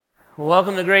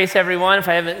Welcome to Grace, everyone. If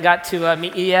I haven't got to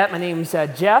meet you yet, my name's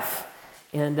Jeff,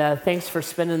 and thanks for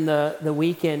spending the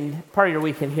weekend, part of your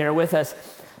weekend here with us.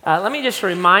 Let me just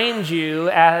remind you,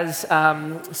 as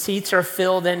seats are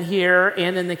filled in here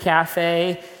and in the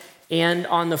cafe and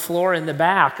on the floor in the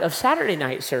back, of Saturday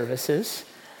night services,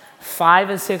 5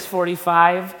 and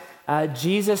 6:45.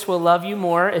 Jesus will love you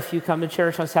more if you come to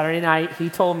church on Saturday night. He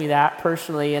told me that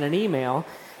personally in an email.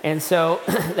 And so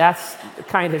that's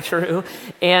kind of true.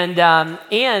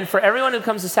 And for everyone who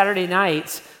comes to Saturday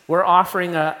nights, we're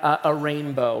offering a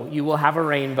rainbow. You will have a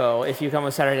rainbow if you come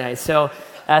on Saturday nights. So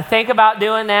think about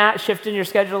doing that, shifting your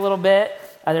schedule a little bit.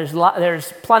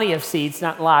 There's plenty of seats,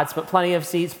 not lots, but plenty of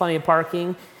seats, plenty of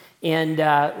parking. And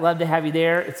love to have you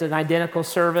there. It's an identical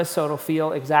service, so it'll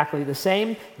feel exactly the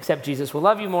same, except Jesus will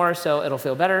love you more, so it'll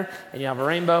feel better, and you'll have a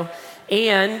rainbow.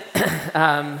 And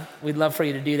we'd love for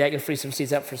you to do that. You'll free some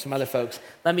seats up for some other folks.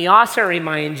 Let me also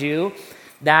remind you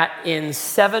that in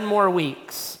 7 more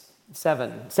weeks,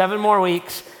 the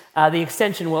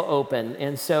extension will open.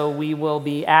 And so we will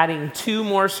be adding 2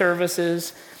 more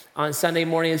services on Sunday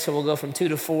morning. So we'll go from 2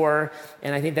 to 4.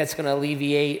 And I think that's going to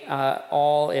alleviate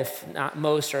all, if not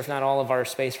most, or if not all of our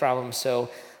space problems. So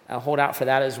hold out for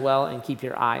that as well and keep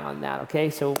your eye on that, okay?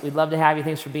 So we'd love to have you.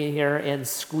 Thanks for being here and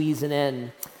squeezing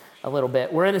in a little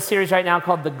bit. We're in a series right now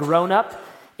called The Grown Up.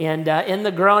 And in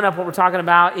The Grown Up, what we're talking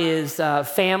about is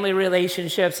family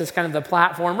relationships. It's kind of the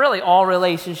platform, really all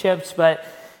relationships, but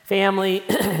family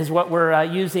is what we're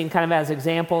using kind of as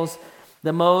examples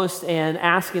the most, and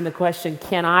asking the question,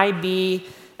 can I be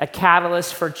a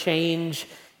catalyst for change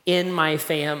in my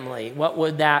family? What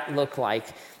would that look like?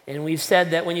 And we've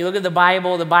said that when you look at the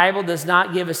Bible does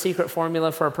not give a secret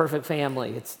formula for a perfect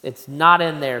family. It's not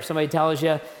in there. If somebody tells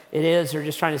you it is, they're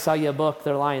just trying to sell you a book,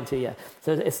 they're lying to you.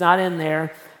 So it's not in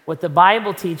there. What the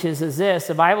Bible teaches is this.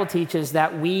 The Bible teaches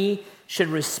that we should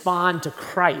respond to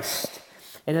Christ.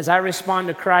 And as I respond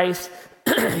to Christ,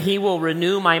 He will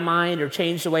renew my mind or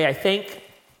change the way I think.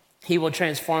 He will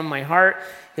transform my heart.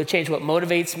 He'll change what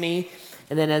motivates me.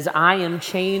 And then as I am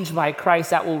changed by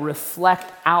Christ, that will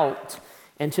reflect out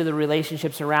into the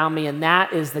relationships around me, and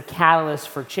that is the catalyst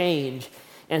for change.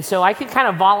 And so I can kind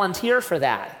of volunteer for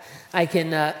that. I can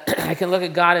look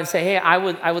at God and say, hey, I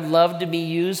would love to be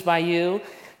used by you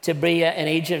to be an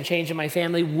agent of change in my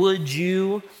family. Would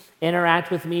you interact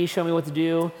with me, show me what to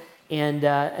do? And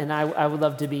I would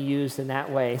love to be used in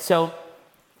that way. So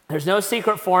there's no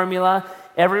secret formula.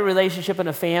 Every relationship in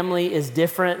a family is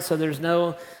different, so there's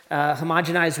no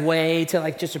homogenized way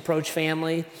to just approach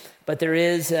family. But there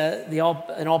is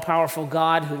an all-powerful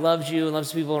God who loves you and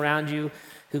loves the people around you,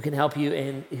 who can help you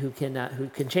and who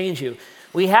can change you.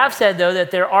 We have said, though, that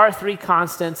there are 3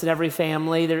 constants in every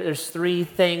family. There's 3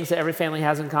 things that every family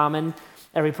has in common,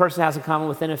 every person has in common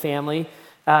within a family.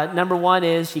 Number 1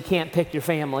 is you can't pick your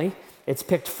family. It's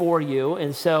picked for you.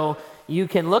 And so you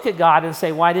can look at God and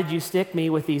say, why did you stick me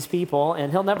with these people?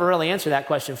 And He'll never really answer that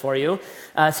question for you.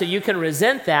 So you can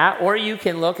resent that, or you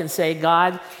can look and say,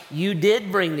 God, you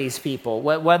did bring these people,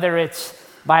 whether it's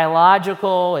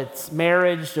biological, it's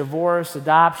marriage, divorce,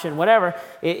 adoption, whatever.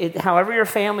 However your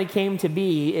family came to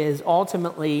be is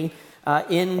ultimately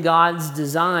in God's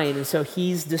design. And so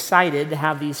He's decided to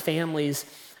have these families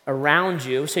around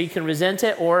you. So you can resent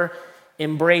it or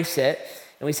embrace it.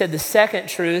 And we said the second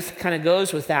truth kind of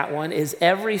goes with that one, is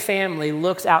every family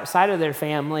looks outside of their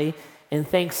family and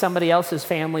thinks somebody else's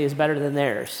family is better than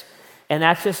theirs. And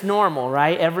that's just normal,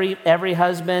 right? Every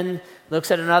husband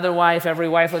looks at another wife, every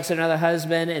wife looks at another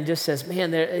husband and just says, man,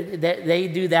 they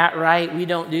do that right, we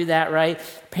don't do that right.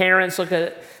 Parents look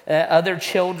at other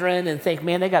children and think,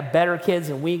 man, they got better kids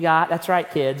than we got. That's right,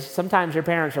 kids. Sometimes your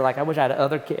parents are like, I wish I had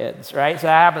other kids, right? So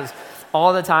that happens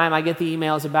all the time. I get the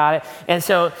emails about it. And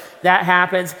so that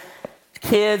happens.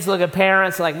 Kids look at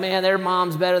parents like, man, their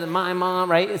mom's better than my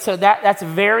mom, right? So that's a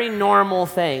very normal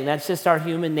thing. That's just our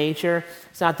human nature.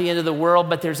 It's not the end of the world,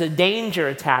 but there's a danger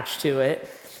attached to it.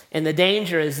 And the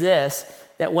danger is this,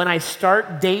 that when I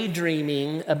start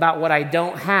daydreaming about what I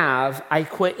don't have, I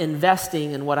quit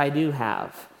investing in what I do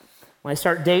have. When I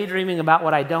start daydreaming about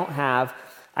what I don't have,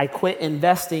 I quit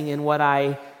investing in what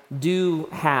I do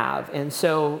have. And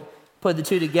so put the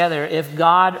two together. If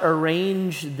God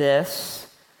arranged this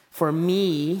for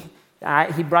me,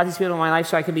 He brought these people in my life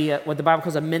so I could be what the Bible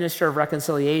calls a minister of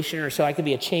reconciliation, or so I could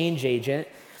be a change agent,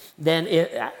 then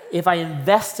if I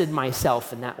invested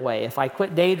myself in that way, if I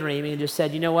quit daydreaming and just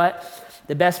said, you know what,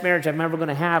 the best marriage I'm ever going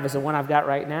to have is the one I've got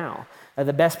right now.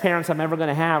 The best parents I'm ever going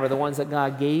to have are the ones that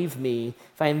God gave me.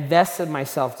 If I invested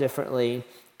myself differently,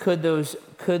 could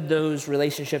those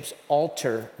relationships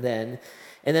alter then?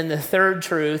 And then the third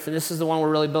truth, and this is the one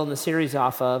we're really building the series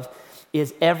off of,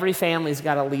 is every family's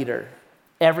got a leader.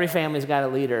 Every family's got a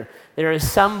leader. There is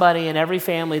somebody in every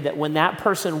family that when that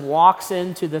person walks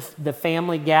into the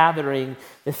family gathering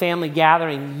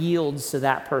yields to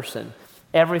that person.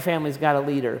 Every family's got a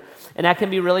leader. And that can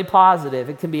be really positive.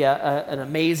 It can be an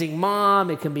amazing mom.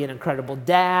 It can be an incredible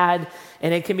dad.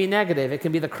 And it can be negative. It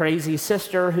can be the crazy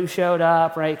sister who showed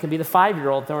up, right? It can be the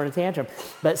 5-year-old throwing a tantrum.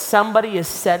 But somebody is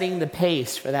setting the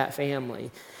pace for that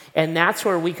family. And that's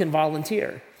where we can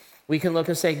volunteer. We can look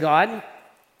and say, God,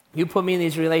 you put me in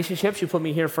these relationships. You put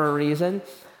me here for a reason.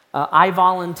 I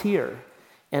volunteer.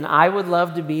 And I would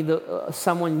love to be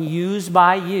someone used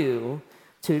by you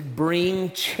to bring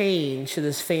change to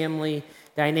this family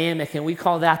dynamic, and we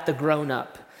call that the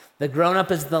grown-up. The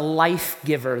grown-up is the life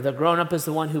giver. The grown-up is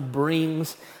the one who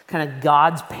brings kind of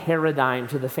God's paradigm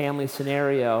to the family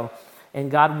scenario, and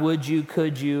God,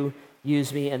 could you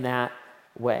use me in that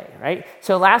way, right?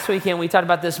 So last weekend we talked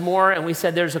about this more, and we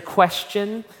said there's a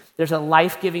question, there's a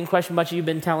life-giving question. Much of you've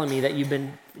been telling me that you've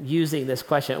been using this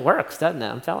question. It works, doesn't it?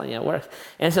 I'm telling you, it works.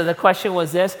 And so the question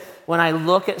was this: when I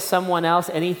look at someone else,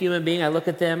 any human being, I look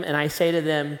at them and I say to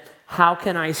them, how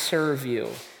can I serve you?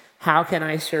 How can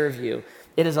I serve you?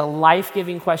 It is a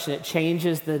life-giving question. It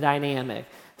changes the dynamic.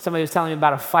 Somebody was telling me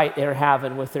about a fight they were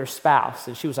having with their spouse,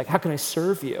 and she was like, how can I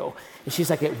serve you? And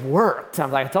she's like, it worked.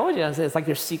 I'm like, I told you, it's like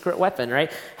your secret weapon,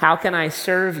 right? How can I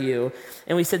serve you?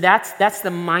 And we said that's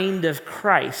the mind of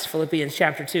Christ. Philippians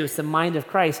chapter 2, it's the mind of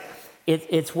Christ.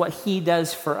 It's what he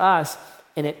does for us,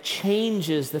 and it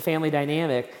changes the family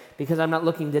dynamic because I'm not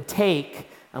looking to take,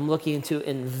 I'm looking to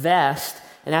invest,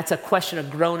 and that's a question a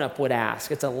grown-up would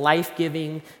ask. It's a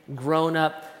life-giving,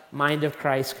 grown-up, mind of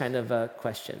Christ kind of a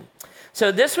question.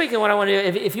 So this weekend, what I want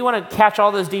to do, if you want to catch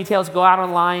all those details, go out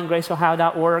online,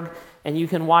 graceohio.org, and you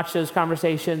can watch those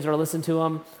conversations or listen to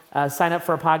them. Sign up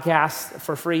for a podcast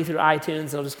for free through iTunes.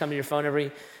 It'll just come to your phone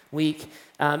every week,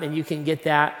 and you can get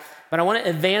that. But I want to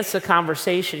advance the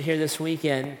conversation here this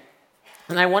weekend,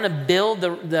 and I want to build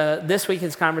this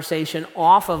weekend's conversation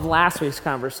off of last week's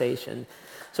conversation.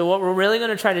 So what we're really going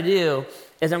to try to do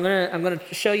is I'm going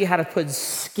to show you how to put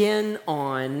skin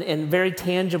on in very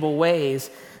tangible ways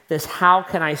this how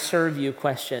can I serve you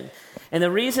question. And the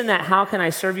reason that how can I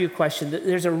serve you question,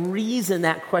 there's a reason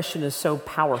that question is so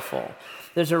powerful.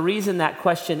 There's a reason that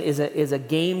question is a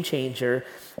game changer,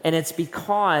 and it's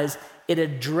because it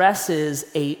addresses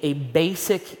a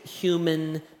basic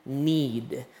human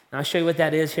need. And I'll show you what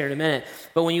that is here in a minute.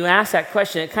 But when you ask that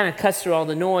question, it kind of cuts through all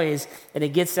the noise, and it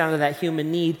gets down to that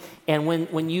human need. And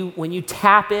when you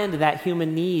tap into that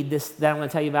human need, that I'm going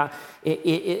to tell you about,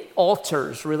 it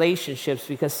alters relationships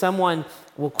because someone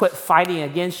will quit fighting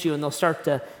against you, and they'll start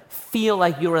to feel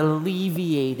like you're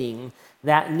alleviating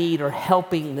that need or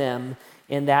helping them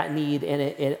in that need, and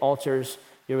it alters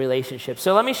your relationship.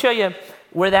 So let me show you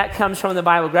where that comes from in the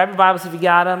Bible. Grab your Bibles if you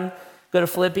got them. Go to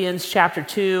Philippians chapter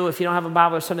 2. If you don't have a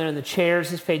Bible, there's some there in the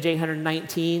chairs. It's page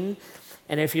 819.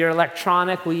 And if you're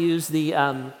electronic, we use the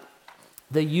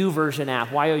YouVersion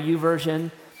app, YOU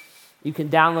version. You can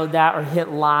download that or hit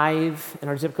live, and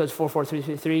our zip code is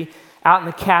 44333. Out in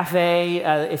the cafe,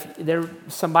 if there are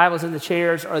some Bibles in the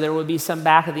chairs, or there will be some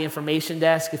back of the information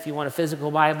desk if you want a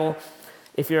physical Bible.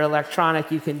 If you're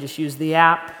electronic, you can just use the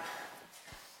app.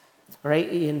 All right,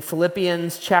 in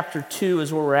Philippians chapter 2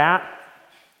 is where we're at.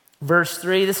 Verse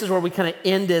 3, this is where we kind of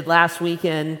ended last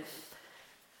weekend.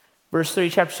 Verse 3,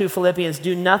 chapter 2, Philippians,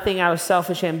 do nothing out of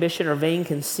selfish ambition or vain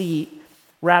conceit.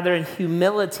 Rather, in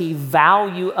humility,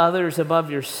 value others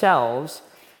above yourselves,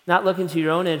 not looking to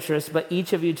your own interests, but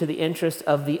each of you to the interest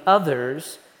of the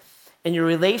others. In your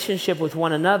relationship with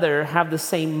one another, have the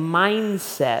same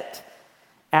mindset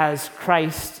as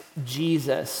Christ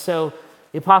Jesus. So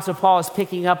the Apostle Paul is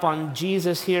picking up on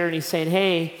Jesus here, and he's saying,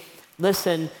 hey,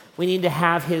 listen, we need to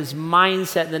have his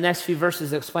mindset. In the next few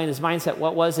verses explain his mindset.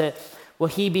 What was it? Well,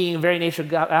 he being very nature of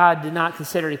God did not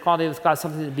consider equality with God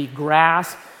something to be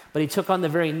grasped, but he took on the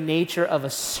very nature of a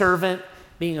servant,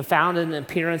 being found in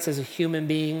appearance as a human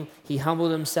being. He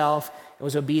humbled himself and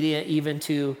was obedient even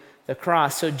to the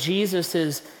cross. So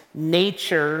Jesus'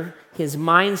 nature, his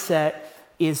mindset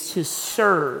is to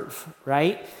serve,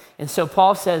 right? And so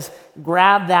Paul says,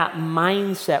 grab that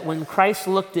mindset. When Christ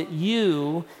looked at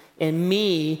you and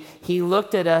me, he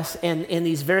looked at us in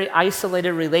these very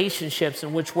isolated relationships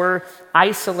in which we're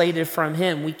isolated from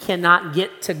him. We cannot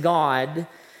get to God.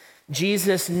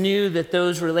 Jesus knew that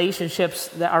those relationships,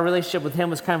 that our relationship with him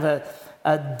was kind of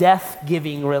a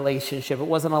death-giving relationship. It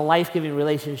wasn't a life-giving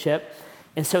relationship.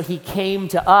 And so he came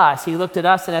to us. He looked at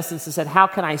us in essence and said, how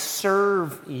can I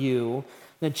serve you?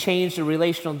 And changed the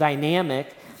relational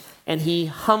dynamic. And he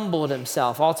humbled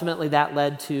himself. Ultimately, that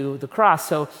led to the cross.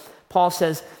 So Paul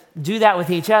says, do that with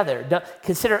each other.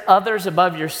 Consider others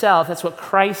above yourself. That's what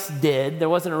Christ did. There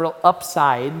wasn't a real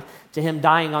upside to him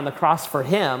dying on the cross for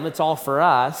him. It's all for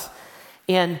us.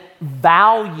 And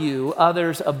value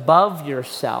others above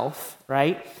yourself,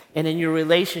 right? And in your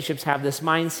relationships, have this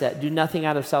mindset. Do nothing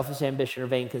out of selfish ambition or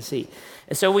vain conceit.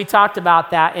 And so we talked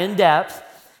about that in depth.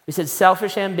 We said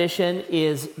selfish ambition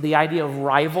is the idea of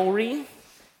rivalry,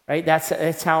 right?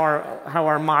 That's how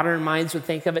our modern minds would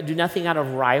think of it. Do nothing out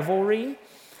of rivalry.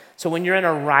 So when you're in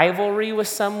a rivalry with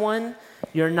someone,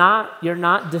 you're not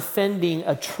defending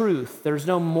a truth. There's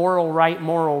no moral right,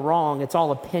 moral wrong. It's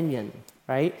all opinion,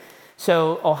 right?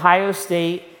 So Ohio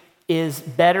State is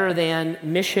better than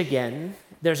Michigan.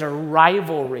 There's a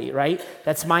rivalry, right?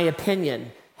 That's my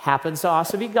opinion. Happens to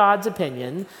also be God's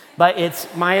opinion, but it's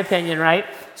my opinion, right?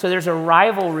 So there's a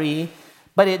rivalry,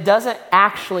 but it doesn't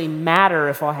actually matter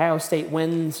if Ohio State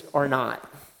wins or not,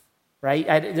 right?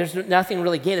 There's nothing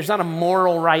really gained. There's not a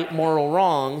moral right, moral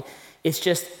wrong. It's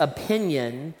just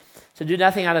opinion. So do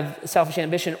nothing out of selfish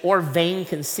ambition or vain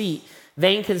conceit.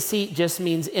 Vain conceit just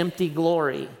means empty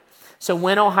glory. So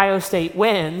when Ohio State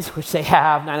wins, which they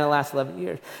have, not in the last 11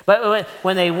 years, but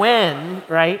when they win,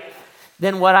 right,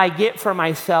 then what I get for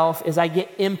myself is I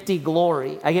get empty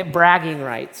glory. I get bragging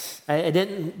rights. I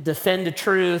didn't defend the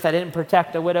truth. I didn't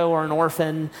protect a widow or an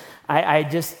orphan. I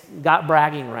just got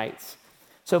bragging rights.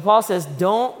 So Paul says,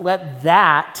 don't let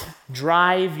that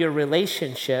drive your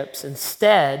relationships.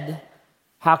 Instead,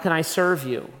 how can I serve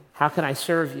you? How can I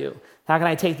serve you? How can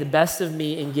I take the best of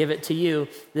me and give it to you?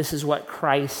 This is what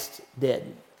Christ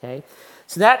did, okay?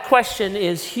 So that question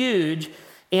is huge,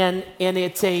 and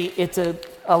it's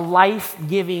a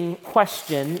life-giving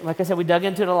question. Like I said, we dug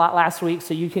into it a lot last week,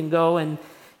 so you can go and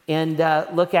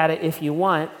look at it if you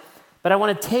want. But I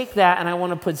want to take that and I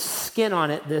want to put skin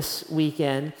on it this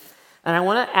weekend, and I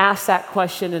want to ask that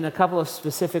question in a couple of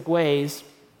specific ways.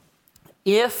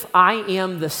 If I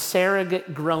am the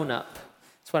surrogate grown-up,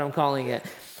 that's what I'm calling it.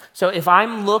 So if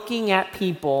I'm looking at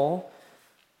people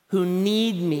who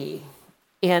need me,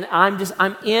 and I'm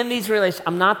in these relationships,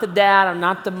 I'm not the dad, I'm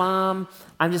not the mom,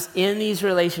 I'm just in these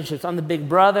relationships. I'm the big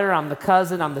brother, I'm the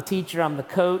cousin, I'm the teacher, I'm the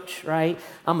coach, right?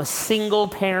 I'm a single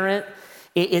parent.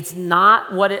 It's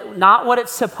not what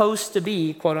it's supposed to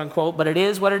be, quote unquote, but it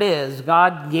is what it is.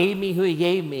 God gave me who he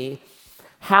gave me.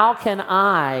 How can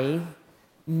I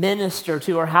minister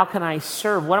to, or how can I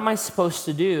serve? What am I supposed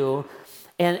to do?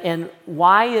 And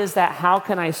why is that how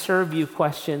can I serve you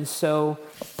question so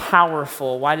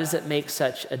powerful? Why does it make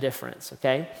such a difference,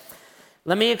 okay?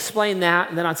 Let me explain that,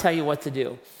 and then I'll tell you what to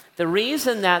do. The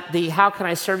reason that the how can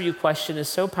I serve you question is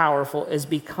so powerful is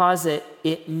because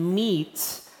it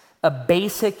meets a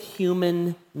basic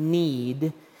human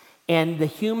need, and the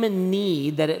human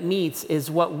need that it meets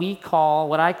is what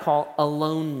I call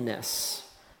aloneness.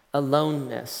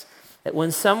 Aloneness. That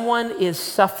when someone is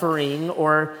suffering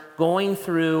or going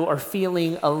through or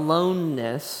feeling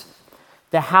aloneness,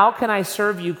 the how can I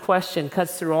serve you question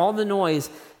cuts through all the noise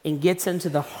and gets into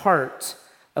the heart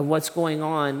of what's going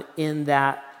on in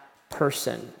that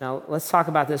person. Now, let's talk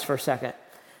about this for a second.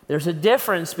 There's a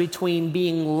difference between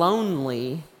being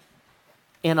lonely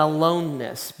and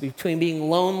aloneness, between being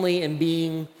lonely and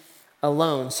being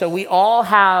alone. So we all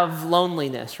have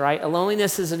loneliness, right? A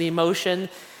loneliness is an emotion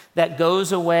that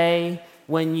goes away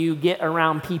when you get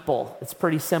around people. It's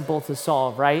pretty simple to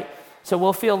solve, right? So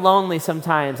we'll feel lonely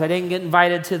sometimes. I didn't get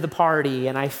invited to the party,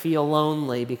 and I feel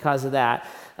lonely because of that.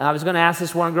 I was going to ask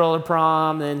this one girl to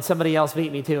prom, and somebody else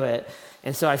beat me to it.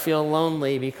 And so I feel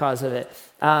lonely because of it.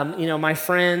 My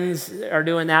friends are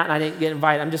doing that, and I didn't get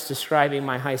invited. I'm just describing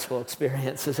my high school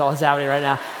experience. That's all that's happening right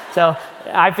now. So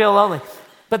I feel lonely.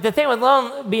 But the thing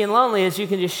with being lonely is you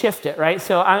can just shift it, right?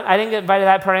 So I didn't get invited to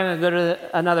that party. I'm going to go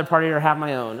to another party or have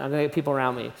my own. I'm going to get people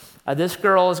around me. This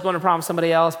girl is going to prom with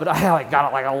somebody else, but I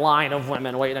got a line of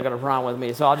women waiting to go to prom with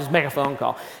me, so I'll just make a phone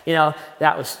call.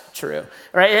 That was true,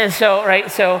 right? And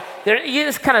so there, you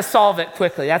just kind of solve it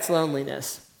quickly. That's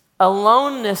loneliness.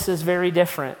 Aloneness is very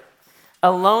different.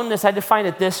 Aloneness, I define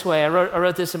it this way. I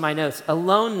wrote this in my notes.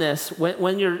 Aloneness,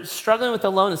 when you're struggling with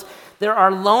aloneness, there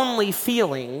are lonely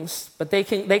feelings, but they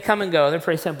come and go. They're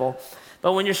pretty simple.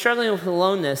 But when you're struggling with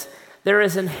aloneness, there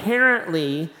is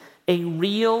inherently a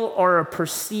real or a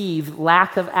perceived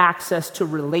lack of access to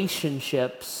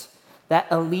relationships that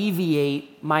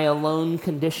alleviate my alone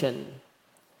condition.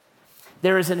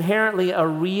 There is inherently a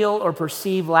real or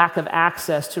perceived lack of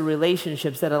access to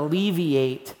relationships that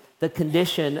alleviate the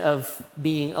condition of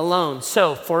being alone.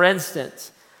 So, for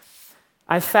instance,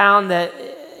 I found that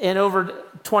in over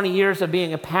 20 years of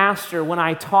being a pastor, when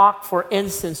I talk, for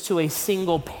instance, to a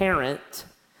single parent,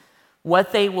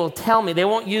 what they will tell me, they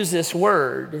won't use this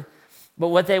word, But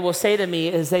what they will say to me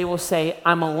is they will say,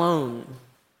 I'm alone.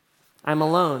 I'm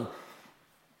alone.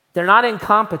 They're not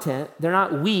incompetent. They're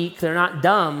not weak. They're not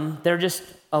dumb. They're just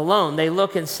alone. They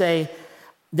look and say,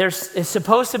 it's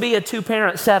supposed to be a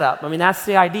two-parent setup. I mean, that's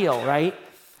the ideal, right?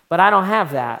 But I don't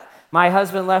have that. My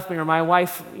husband left me, or my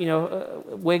wife,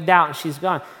 wigged out and she's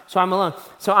gone. So I'm alone.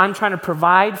 So I'm trying to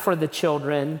provide for the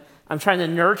children. I'm trying to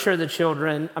nurture the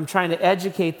children. I'm trying to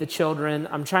educate the children.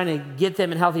 I'm trying to get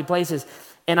them in healthy places.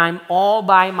 And I'm all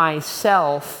by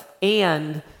myself,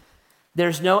 and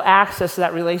there's no access to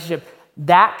that relationship.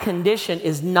 That condition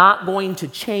is not going to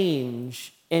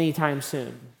change anytime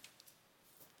soon.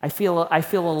 I feel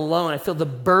alone. I feel the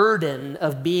burden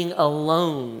of being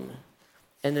alone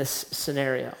in this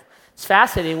scenario. It's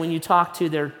fascinating when you talk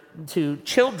to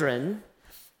children,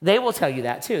 they will tell you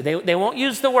that too. They won't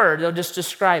use the word, they'll just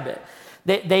describe it.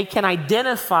 They can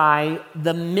identify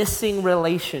the missing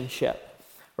relationship,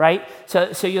 right?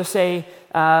 So you'll say,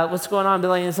 what's going on,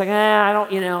 Billy? And it's like, I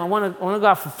don't, I want to go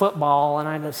out for football, and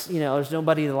I just, there's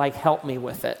nobody to help me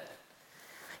with it.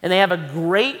 And they have a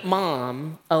great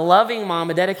mom, a loving mom,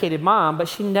 a dedicated mom, but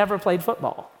she never played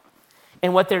football.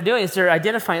 And what they're doing is they're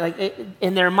identifying,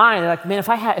 in their mind, they're like, man,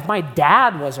 if my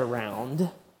dad was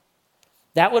around,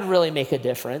 that would really make a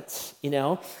difference,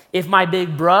 If my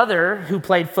big brother who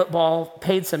played football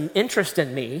paid some interest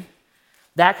in me,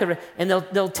 that could, and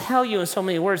they'll tell you in so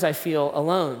many words, I feel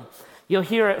alone. You'll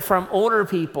hear it from older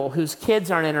people whose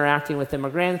kids aren't interacting with them or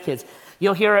grandkids.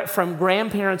 You'll hear it from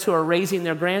grandparents who are raising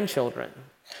their grandchildren.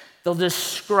 They'll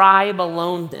describe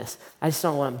aloneness. I just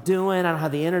don't know what I'm doing. I don't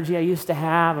have the energy I used to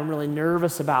have. I'm really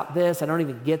nervous about this. I don't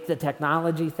even get the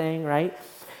technology thing, right?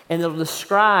 And they'll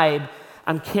describe,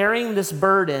 I'm carrying this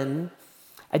burden.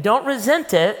 I don't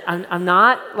resent it. I'm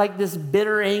not like this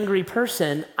bitter, angry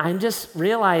person. I'm just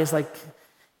realize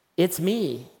it's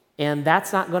me, and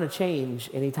that's not going to change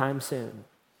anytime soon.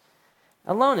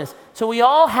 Aloneness. So we've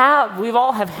all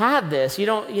have had this.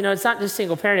 It's not just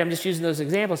single parent. I'm just using those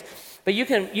examples. But you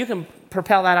can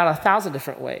propel that out 1,000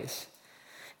 different ways.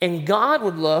 And God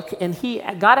would look, and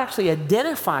God actually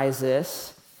identifies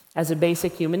this as a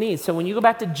basic human need. So when you go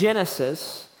back to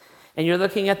Genesis, and you're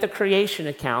looking at the creation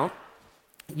account,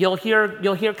 you'll hear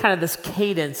kind of this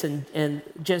cadence in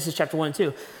Genesis chapter 1 and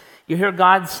 2. You hear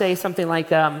God say something like,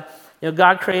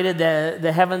 God created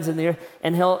the heavens and the earth,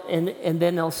 and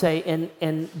then they'll say,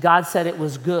 and God said it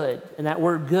was good. And that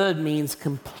word good means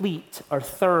complete or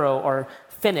thorough or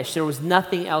finished. There was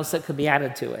nothing else that could be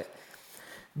added to it.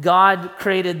 God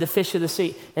created the fish of the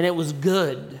sea, and it was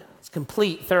good. It's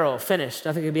complete, thorough, finished.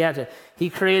 Nothing could be added to it. He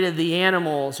created the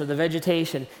animals or the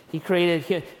vegetation. He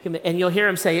created human, and you'll hear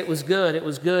him say, it was good, it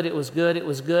was good, it was good, it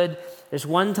was good. There's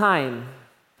one time,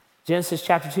 Genesis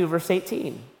chapter 2, verse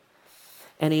 18.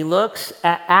 And he looks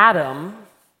at Adam,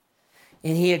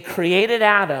 and he had created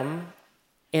Adam,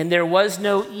 and there was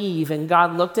no Eve. And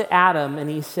God looked at Adam, and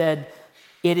he said,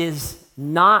 it is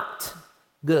not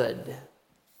good.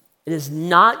 It is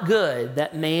not good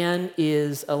that man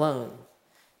is alone.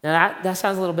 Now that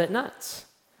sounds a little bit nuts,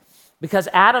 because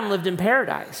Adam lived in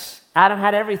paradise. Adam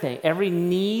had everything, every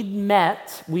need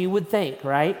met, we would think,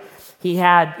 right? He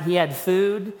had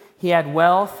food, he had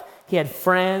wealth, he had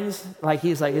friends.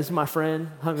 He's like, this is my friend,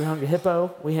 Hungry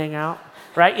Hippo. We hang out,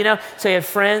 right? So he had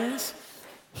friends.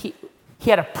 He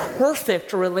had a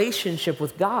perfect relationship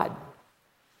with God.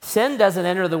 Sin doesn't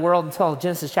enter the world until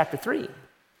Genesis chapter 3.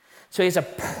 So he has a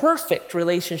perfect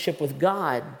relationship with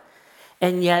God.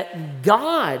 And yet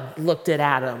God looked at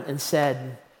Adam and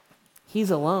said,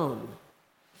 he's alone.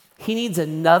 He needs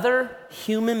another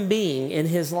human being in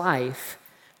his life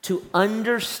to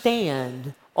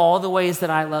understand all the ways that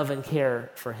I love and care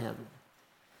for him.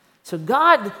 So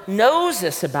God knows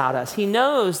this about us. He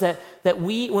knows that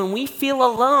when we feel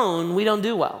alone, we don't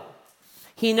do well.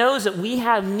 He knows that we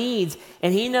have needs,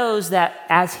 and he knows that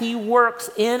as he works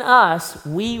in us,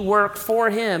 we work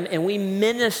for him, and we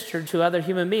minister to other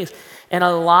human beings. And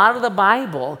a lot of the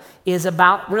Bible is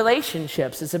about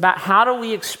relationships. It's about how do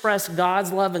we express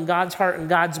God's love and God's heart and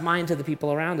God's mind to the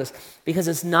people around us, because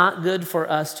it's not good for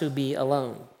us to be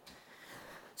alone.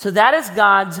 So that is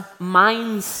God's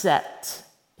mindset.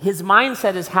 His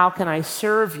mindset is, how can I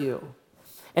serve you?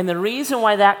 And the reason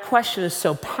why that question is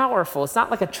so powerful, it's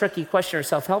not like a tricky question or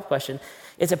self-help question.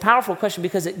 It's a powerful question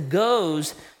because it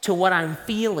goes to what I'm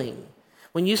feeling.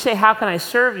 When you say, how can I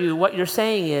serve you? What you're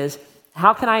saying is,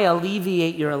 how can I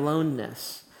alleviate your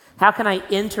aloneness? How can I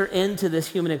enter into this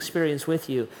human experience with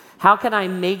you? How can I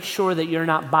make sure that you're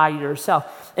not by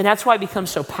yourself? And that's why it becomes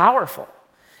so powerful.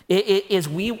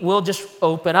 We will just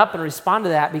open up and respond to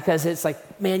that, because it's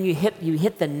like, man, you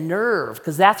hit the nerve,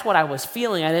 because that's what I was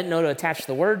feeling. I didn't know to attach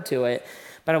the word to it,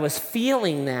 but I was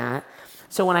feeling that.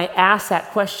 So when I ask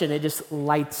that question, it just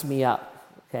lights me up,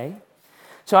 okay?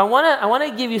 So I want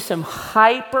to give you some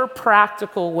hyper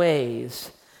practical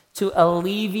ways to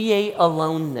alleviate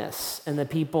aloneness in the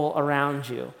people around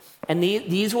you. And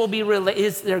these will be,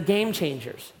 they're game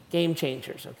changers,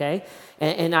 okay?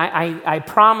 And I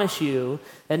promise you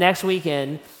that next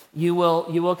weekend, you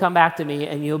will come back to me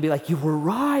and you'll be like, you were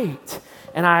right.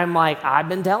 And I'm like, I've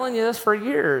been telling you this for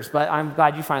years, but I'm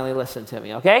glad you finally listened to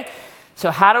me, okay? So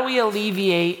how do we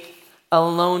alleviate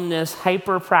aloneness,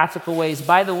 hyper practical ways?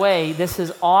 By the way, this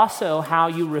is also how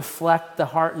you reflect the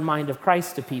heart and mind of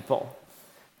Christ to people.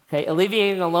 Okay,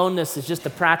 alleviating aloneness is just a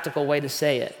practical way to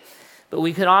say it. But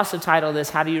we could also title this,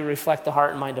 How Do You Reflect the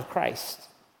Heart and Mind of Christ?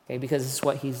 Okay, because it's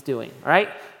what he's doing, all right?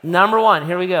 Number one,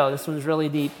 here we go. This one's really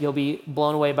deep. You'll be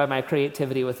blown away by my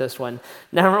creativity with this one.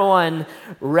 Number one,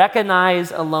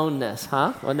 recognize aloneness.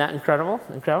 Wasn't that incredible?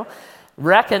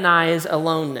 Recognize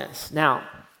aloneness. Now,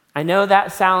 I know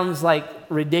that sounds like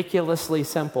ridiculously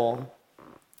simple,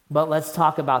 but let's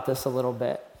talk about this a little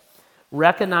bit.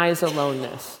 Recognize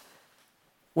aloneness.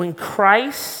 When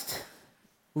Christ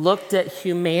looked at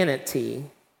humanity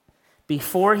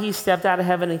before he stepped out of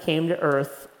heaven and came to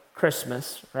earth,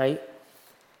 Christmas, right?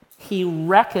 He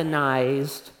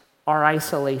recognized our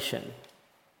isolation.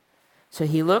 So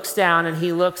he looks down and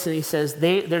he says,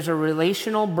 there's a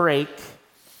relational break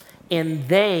and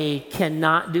they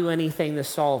cannot do anything to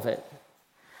solve it.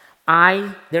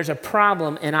 There's a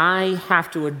problem and I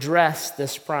have to address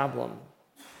this problem.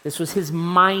 This was his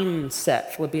mindset,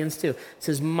 Philippians 2. It's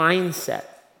his mindset,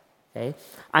 okay?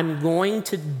 I'm going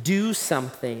to do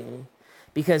something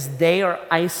because they are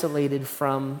isolated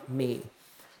from me.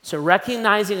 So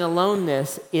recognizing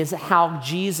aloneness is how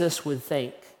Jesus would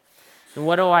think. And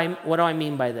what do I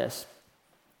mean by this?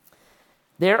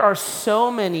 There are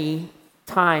so many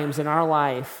times in our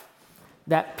life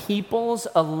that people's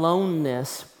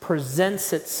aloneness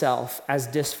presents itself as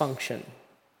dysfunction.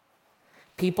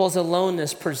 People's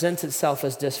aloneness presents itself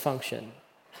as dysfunction.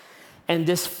 And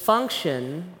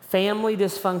dysfunction, family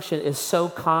dysfunction, is so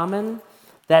common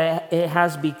that it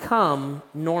has become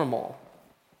normal,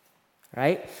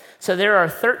 right? So there are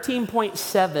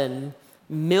 13.7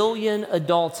 million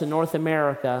adults in North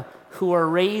America who are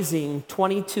raising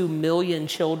 22 million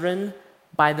children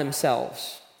by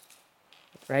themselves,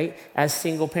 right, as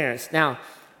single parents. Now,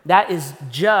 that is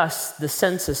just the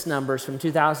census numbers from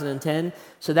 2010.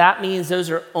 So that means those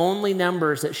are only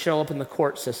numbers that show up in the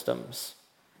court systems.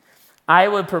 I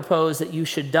would propose that you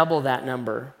should double that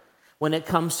number when it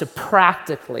comes to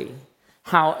practically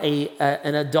how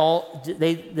an adult,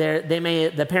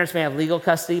 the parents may have legal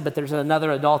custody, but there's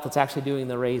another adult that's actually doing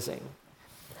the raising.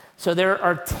 So there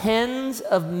are tens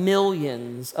of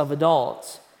millions of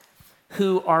adults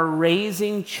who are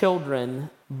raising children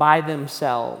by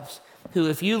themselves, who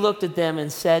if you looked at them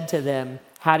and said to them,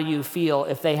 how do you feel?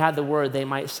 If they had the word, they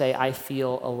might say, I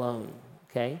feel alone,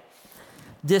 okay?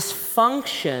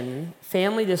 Dysfunction,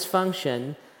 family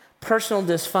dysfunction, personal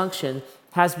dysfunction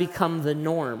has become the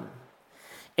norm.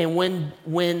 And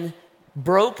when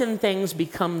broken things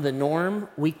become the norm,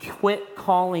 we quit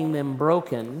calling them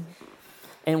broken.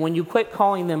 And when you quit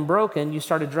calling them broken, you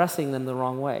start addressing them the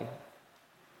wrong way.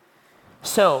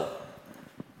 So,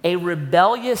 a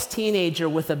rebellious teenager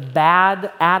with a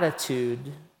bad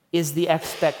attitude is the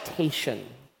expectation.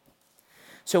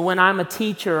 So when I'm a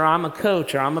teacher or I'm a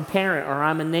coach or I'm a parent or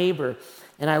I'm a neighbor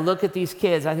and I look at these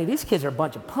kids, I think these kids are a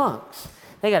bunch of punks.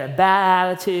 They got a bad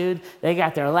attitude. They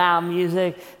got their loud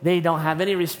music. They don't have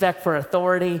any respect for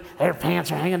authority. Their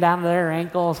pants are hanging down to their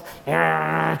ankles.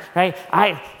 Right?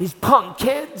 These punk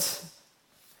kids.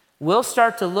 We'll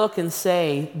start to look and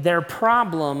say their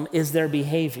problem is their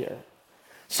behavior.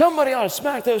 Somebody ought to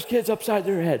smack those kids upside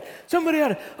their head.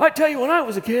 I tell you, when I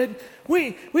was a kid,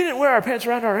 we didn't wear our pants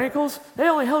around our ankles. They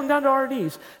only held them down to our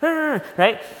knees.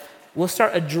 Right? We'll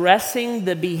start addressing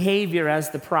the behavior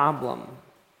as the problem.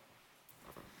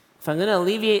 If I'm going to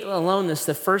alleviate aloneness,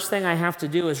 the first thing I have to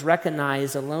do is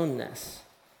recognize aloneness.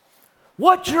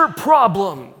 What's your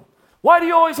problem? Why do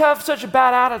you always have such a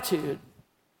bad attitude?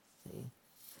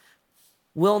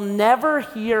 We'll never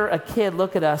hear a kid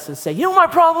look at us and say, you know what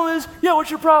my problem is? Yeah,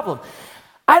 what's your problem?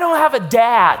 I don't have a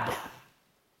dad.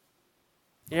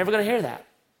 You're never going to hear that.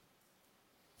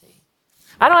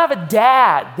 I don't have a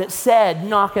dad that said,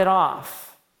 knock it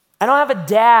off. I don't have a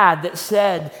dad that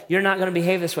said, you're not going to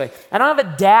behave this way. I don't have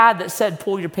a dad that said,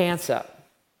 pull your pants up.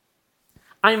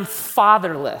 I'm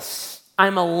fatherless.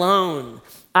 I'm alone.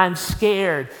 I'm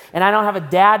scared. And I don't have a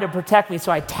dad to protect me,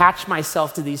 so I attach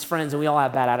myself to these friends, and we all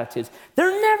have bad attitudes.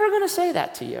 They're never going to say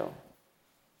that to you.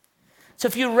 So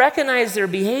if you recognize their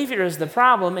behavior as the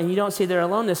problem and you don't see their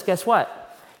aloneness, guess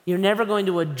what? You're never going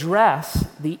to address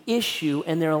the issue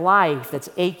in their life that's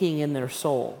aching in their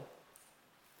soul.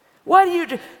 Why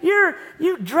do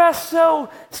you dress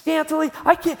so scantily?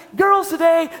 I can't. Girls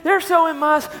today, they're so in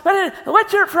muss.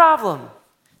 What's your problem?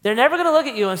 They're never going to look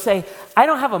at you and say, I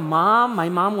don't have a mom. My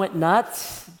mom went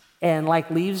nuts and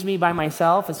leaves me by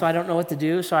myself, and so I don't know what to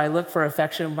do. So I look for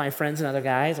affection with my friends and other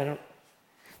guys.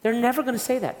 They're never going to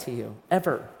say that to you,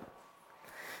 ever.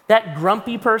 That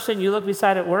grumpy person you look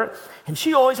beside at work, and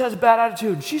she always has a bad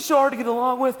attitude, and she's so hard to get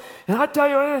along with, and I tell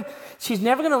you, she's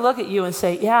never going to look at you and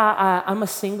say, yeah, I'm a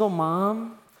single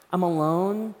mom. I'm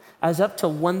alone. I was up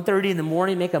till 1:30 in the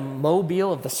morning making a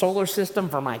mobile of the solar system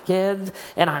for my kids,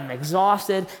 and I'm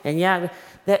exhausted. And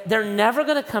they're never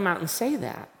going to come out and say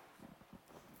that.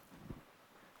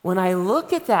 When I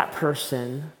look at that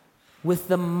person with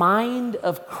the mind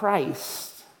of Christ,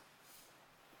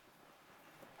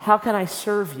 how can I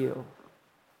serve you?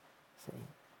 See,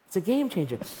 it's a game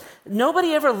changer.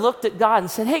 Nobody ever looked at God and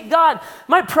said, hey, God,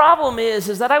 my problem is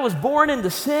that I was born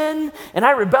into sin and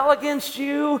I rebel against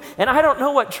you and I don't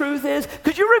know what truth is.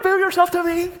 Could you reveal yourself to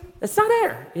me? That's not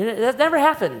there. That never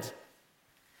happened.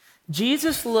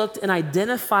 Jesus looked and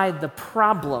identified the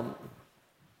problem.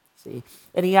 See?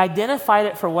 And he identified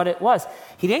it for what it was.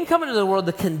 He didn't come into the world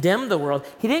to condemn the world.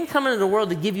 He didn't come into the world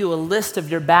to give you a list of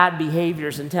your bad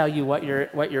behaviors and tell you what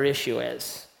your issue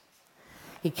is.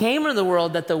 He came into the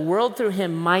world that the world through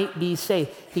him might be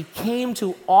saved. He came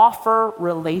to offer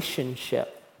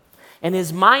relationship. And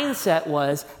his mindset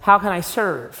was, how can I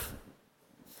serve?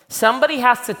 Somebody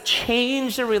has to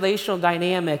change the relational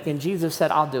dynamic, and Jesus said,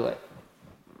 I'll do it.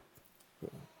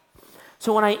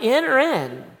 So when I enter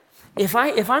in, if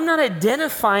I'm not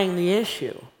identifying the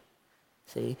issue,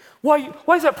 see, why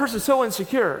is that person so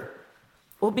insecure?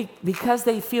 Well, because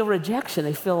they feel rejection,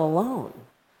 they feel alone.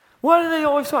 Why do they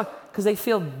always talk? Because they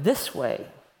feel this way.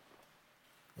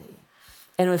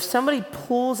 And if somebody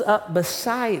pulls up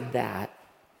beside that,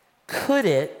 could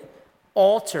it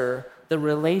alter the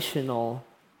relational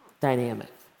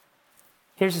dynamic?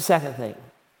 Here's the second thing.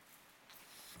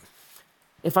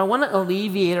 If I want to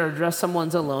alleviate or address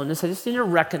someone's aloneness, I just need to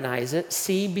recognize it,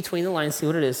 see between the lines, see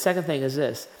what it is. Second thing is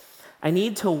this. I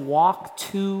need to walk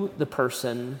to the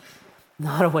person,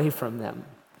 not away from them.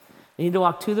 I need to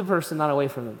walk to the person, not away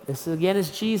from them. This, again,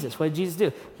 is Jesus. What did Jesus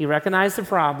do? He recognized the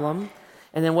problem,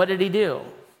 and then what did he do?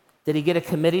 Did he get a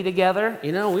committee together?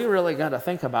 We really got to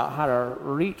think about how to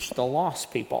reach the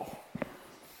lost people.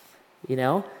 He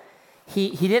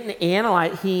didn't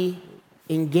analyze, he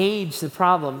engaged the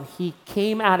problem. He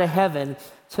came out of heaven,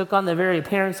 took on the very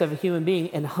appearance of a human being,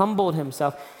 and humbled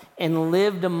himself and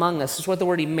lived among us. That's what the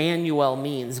word Emmanuel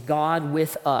means, God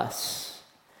with us.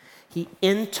 He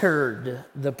entered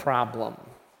the problem,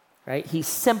 right? He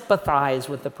sympathized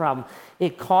with the problem.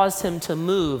 It caused him to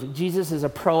move. Jesus is a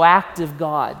proactive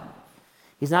God.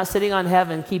 He's not sitting on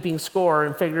heaven keeping score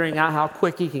and figuring out how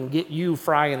quick he can get you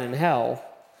frying in hell.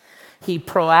 He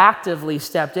proactively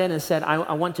stepped in and said,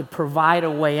 I want to provide a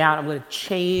way out. I'm going to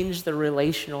change the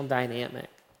relational dynamic.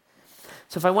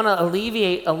 So if I want to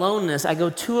alleviate aloneness, I go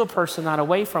to a person, not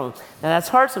away from them. Now that's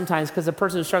hard sometimes because the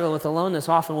person who's struggling with aloneness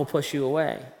often will push you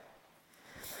away.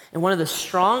 And one of the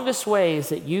strongest ways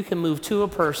that you can move to a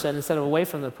person instead of away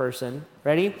from the person,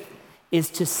 ready, is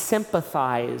to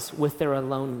sympathize with their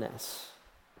aloneness.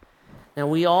 Now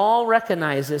we all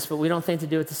recognize this, but we don't think to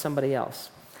do it to somebody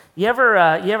else. You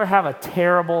ever have a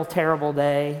terrible, terrible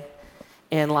day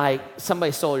and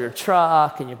somebody stole your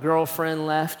truck and your girlfriend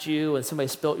left you and somebody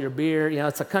spilt your beer?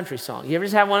 It's a country song. You ever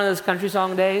just have one of those country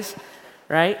song days,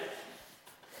 right?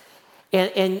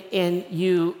 And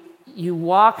you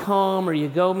walk home or you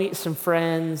go meet some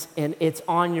friends and it's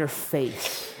on your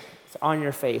face. It's on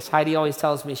your face. Heidi always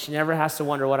tells me she never has to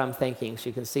wonder what I'm thinking.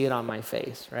 She can see it on my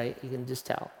face, right? You can just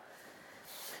tell.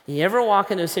 And you ever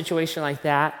walk into a situation like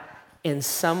that and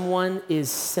someone is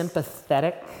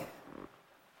sympathetic,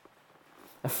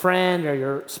 a friend or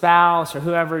your spouse or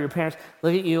whoever, your parents,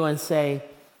 look at you and say,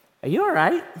 are you all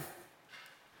right?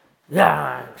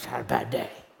 Yeah, I just had a bad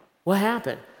day. What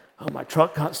happened? Oh, my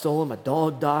truck got stolen, my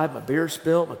dog died, my beer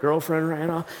spilled, my girlfriend ran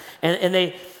off. And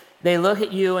they look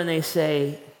at you and they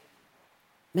say,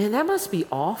 man, that must be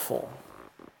awful.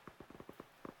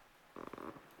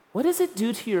 What does it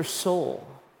do to your soul?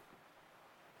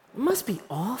 It must be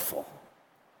awful.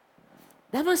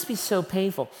 That must be so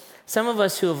painful. Some of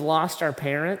us who have lost our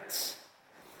parents,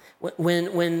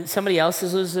 when somebody else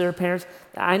loses their parents,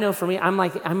 I know for me,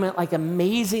 I'm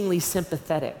amazingly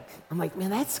sympathetic. I'm like,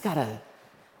 man, that's gotta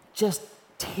just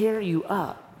tear you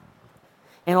up.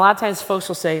 And a lot of times folks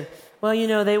will say,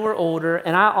 well, they were older.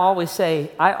 And I always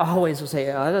will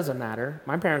say, oh, that doesn't matter.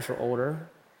 My parents were older.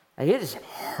 Like, it just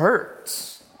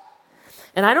hurts.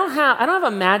 And I don't have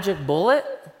a magic bullet.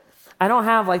 I don't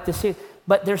have like this,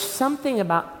 but there's something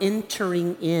about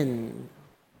entering in.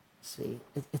 See,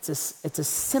 it's a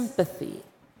sympathy.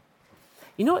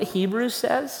 You know what Hebrews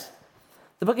says?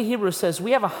 The book of Hebrews says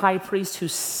we have a high priest who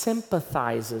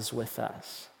sympathizes with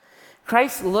us.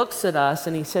 Christ looks at us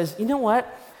and he says, you know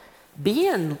what?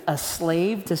 Being a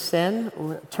slave to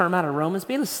sin, term out of Romans,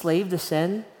 being a slave to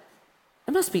sin,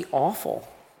 it must be awful.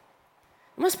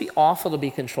 It must be awful to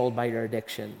be controlled by your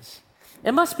addictions.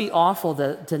 It must be awful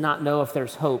to not know if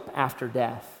there's hope after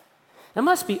death. It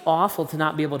must be awful to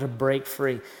not be able to break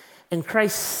free. And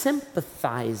Christ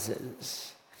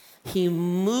sympathizes. He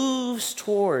moves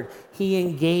toward, he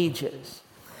engages.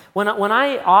 When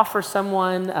I offer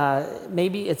someone,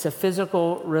 maybe it's a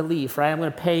physical relief, right? I'm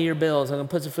going to pay your bills. I'm going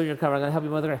to put some food in your cupboard. I'm going to help you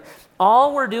with the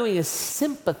all we're doing is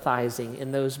sympathizing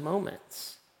in those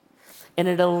moments. And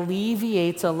it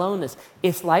alleviates aloneness.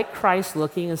 It's like Christ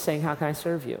looking and saying, how can I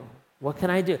serve you? What can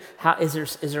I do?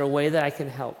 Is there a way that I can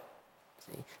help?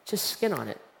 See? Just skin on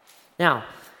it. Now,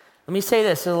 let me say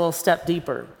this a little step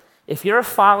deeper. If you're a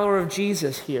follower of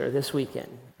Jesus here this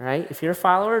weekend, right? If you're a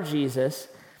follower of Jesus,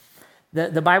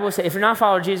 the Bible says, if you're not a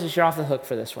follower of Jesus, you're off the hook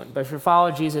for this one. But if you're a follower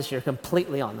of Jesus, you're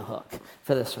completely on the hook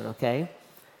for this one, okay?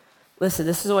 Listen,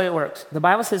 this is the way it works. The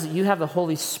Bible says that you have the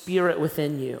Holy Spirit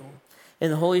within you.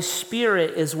 And the Holy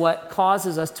Spirit is what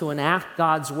causes us to enact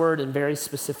God's word in very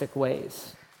specific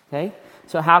ways, okay?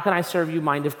 So how can I serve you,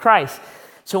 mind of Christ?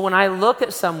 So when I look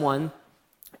at someone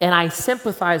and I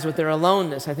sympathize with their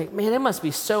aloneness, I think, man, it must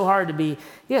be so hard to be,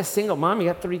 you're a single mom, you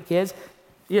got 3 kids,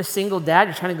 you're a single dad,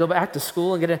 you're trying to go back to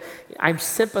school and I'm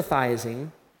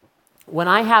sympathizing. When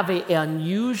I have an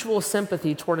unusual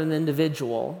sympathy toward an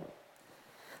individual,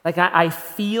 like I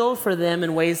feel for them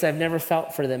in ways I've never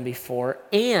felt for them before,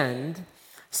 and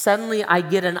suddenly I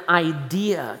get an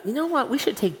idea. You know what? We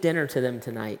should take dinner to them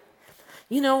tonight.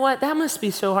 You know what? That must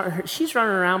be so hard. She's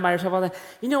running around by herself all that.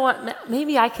 You know what?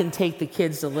 Maybe I can take the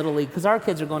kids to Little League, because our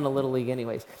kids are going to Little League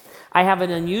anyways. I have an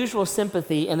unusual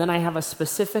sympathy, and then I have a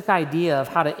specific idea of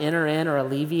how to enter in or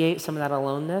alleviate some of that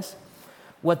aloneness.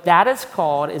 What that is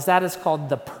called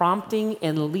the prompting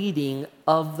and leading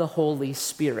of the Holy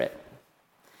Spirit.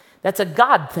 That's a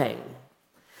God thing.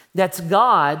 That's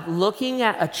God looking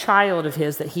at a child of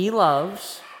his that he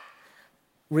loves,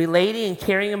 relating and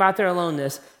caring about their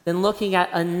aloneness, then looking at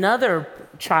another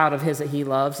child of his that he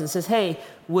loves and says, hey,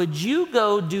 would you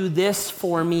go do this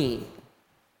for me?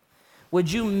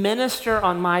 Would you minister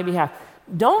on my behalf?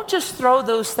 Don't just throw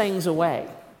those things away.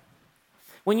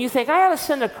 When you think, I ought to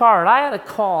send a card, I ought to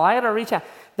call, I ought to reach out,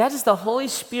 that is the Holy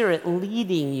Spirit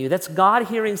leading you. That's God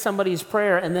hearing somebody's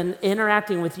prayer and then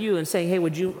interacting with you and saying, hey,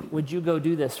 would you go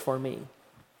do this for me?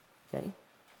 Okay?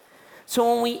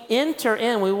 So when we enter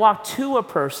in, we walk to a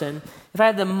person, if I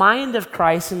have the mind of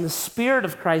Christ and the Spirit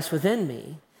of Christ within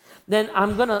me, then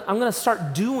I'm gonna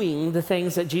start doing the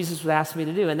things that Jesus would ask me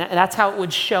to do. And that's how it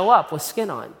would show up with skin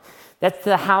on. That's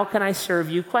the how can I serve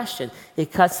you question.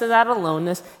 It cuts to that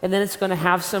aloneness, and then it'll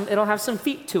have some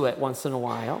feet to it once in a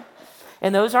while.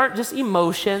 And those aren't just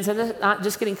emotions, and it's not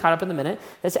just getting caught up in the minute.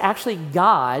 It's actually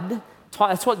God.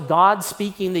 That's what God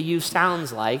speaking to you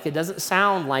sounds like. It doesn't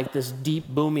sound like this deep,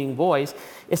 booming voice.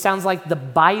 It sounds like the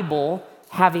Bible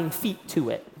having feet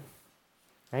to it,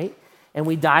 right? And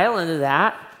we dial into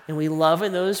that, and we love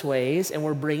in those ways, and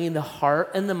we're bringing the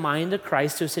heart and the mind of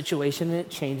Christ to a situation, and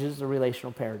it changes the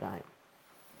relational paradigm.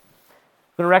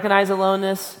 We're going to recognize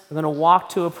aloneness. We're going to walk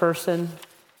to a person.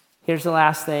 Here's the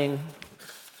last thing.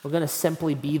 We're going to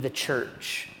simply be the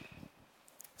church.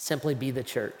 Simply be the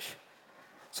church.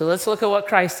 So let's look at what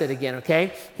Christ did again,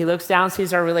 okay? He looks down,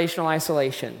 sees our relational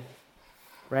isolation,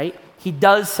 right? He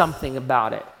does something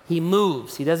about it. He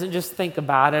moves. He doesn't just think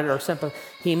about it or simply,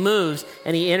 he moves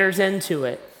and he enters into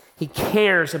it. He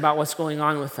cares about what's going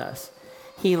on with us.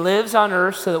 He lives on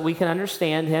earth so that we can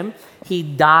understand him. He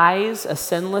dies a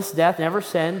sinless death, never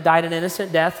sinned, died an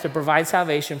innocent death to provide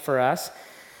salvation for us.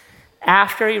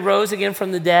 After he rose again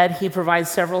from the dead, he provides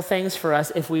several things for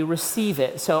us if we receive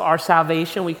it. So our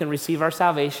salvation, we can receive our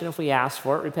salvation if we ask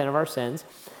for it, repent of our sins.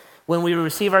 When we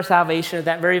receive our salvation, at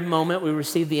that very moment, we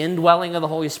receive the indwelling of the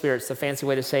Holy Spirit. It's the fancy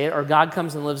way to say it. Or God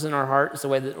comes and lives in our heart is the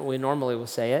way that we normally will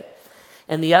say it.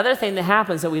 And the other thing that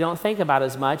happens that we don't think about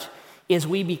as much is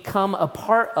we become a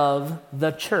part of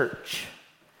the church.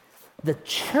 The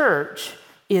church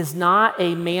is not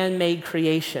a man-made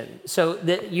creation. So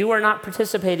that you are not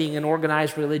participating in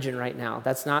organized religion right now.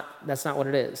 That's not what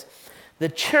it is. The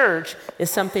church is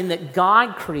something that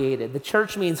God created. The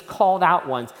church means called out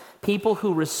ones. people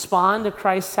who respond to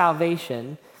Christ's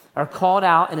salvation, are called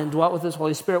out and indwelt with His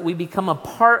Holy Spirit, we become a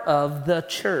part of the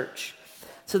church.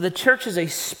 So the church is a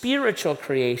spiritual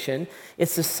creation.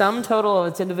 It's the sum total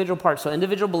of its individual parts. So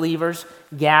individual believers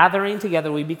gathering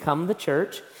together, we become the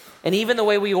church. And even the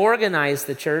way we organize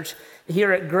the church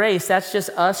here at Grace, that's just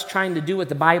us trying to do what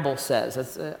the Bible says.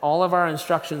 All of our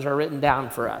instructions are written down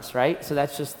for us, right? So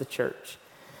that's just the church.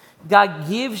 God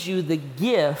gives you the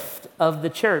gift of the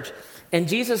church. And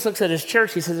Jesus looks at His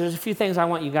church. He says, there's a few things I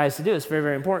want you guys to do. It's very,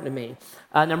 very important to me.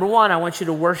 Number one, I want you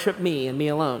to worship me and me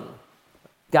alone.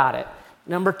 Got it.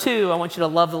 Number two, I want you to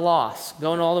love the lost.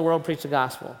 Go into all the world, preach the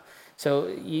gospel. So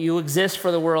you exist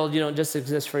for the world. You don't just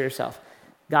exist for yourself.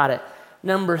 Got it.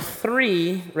 Number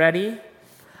three, ready?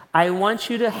 I want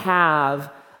you to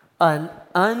have an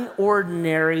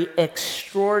unordinary,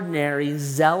 extraordinary,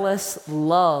 zealous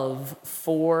love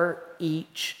for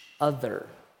each other.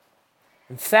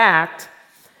 In fact,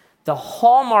 the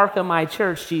hallmark of my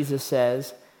church, Jesus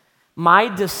says, my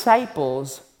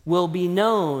disciples will be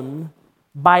known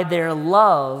by their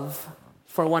love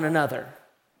for one another.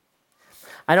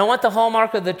 I don't want the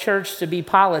hallmark of the church to be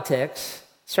politics,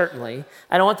 certainly.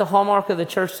 I don't want the hallmark of the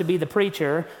church to be the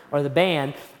preacher or the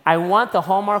band. I want the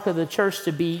hallmark of the church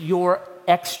to be your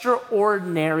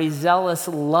extraordinary, zealous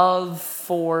love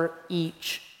for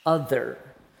each other.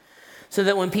 So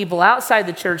that when people outside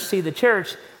the church see the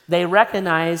church, they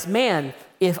recognize, man,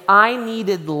 if I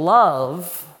needed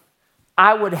love,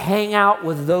 I would hang out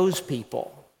with those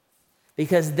people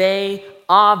because they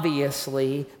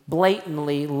obviously,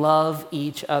 blatantly love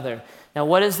each other. Now,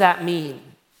 what does that mean?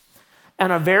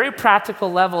 On a very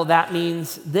practical level, that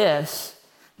means this,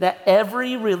 that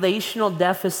every relational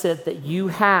deficit that you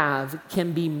have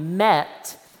can be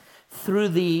met through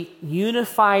the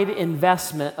unified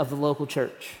investment of the local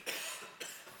church.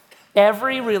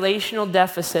 Every relational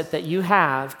deficit that you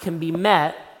have can be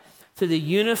met through the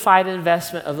unified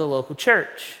investment of the local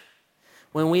church.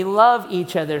 When we love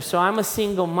each other, so I'm a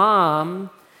single mom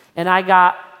and I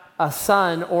got a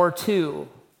son or two.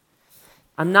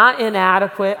 I'm not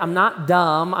inadequate, I'm not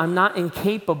dumb, I'm not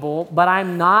incapable, but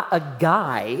I'm not a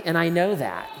guy, and I know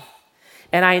that.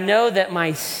 And I know that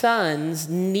my sons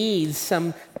need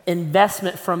some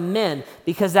investment from men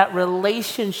because that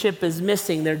relationship is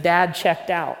missing. Their dad checked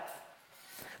out.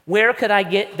 Where could I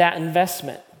get that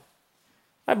investment?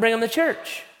 I bring them to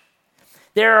church.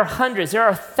 There are hundreds, there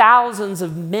are thousands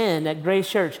of men at Grace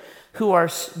Church who are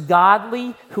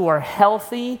godly, who are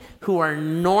healthy, who are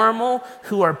normal,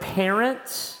 who are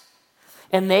parents.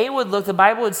 And they would look, the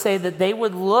Bible would say that they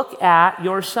would look at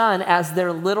your son as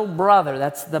their little brother.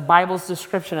 That's the Bible's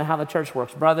description of how the church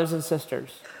works, brothers and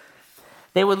sisters.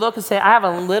 They would look and say, I have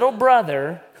a little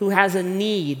brother who has a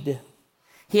need.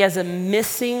 He has a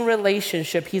missing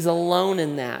relationship. He's alone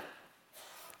in that.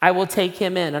 I will take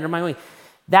him in under my wing.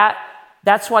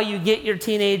 That's why you get your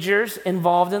teenagers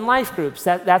involved in life groups.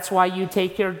 That's why you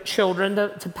take your children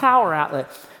to Power Outlet,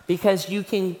 because you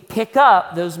can pick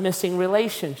up those missing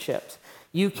relationships.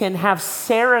 You can have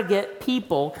surrogate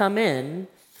people come in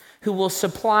who will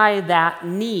supply that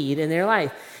need in their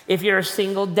life. If you're a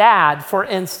single dad, for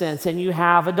instance, and you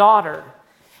have a daughter,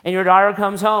 and your daughter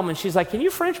comes home and she's like, can you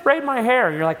French braid my hair?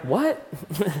 And you're like, what?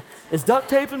 Is duct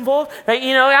tape involved? Like,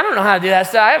 I don't know how to do that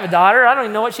stuff. I have a daughter. I don't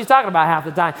even know what she's talking about half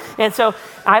the time. And so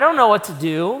I don't know what to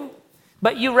do.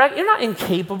 But you're not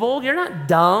incapable. You're not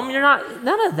dumb. You're not,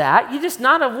 none of that. You're just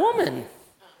not a woman.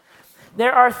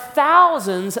 There are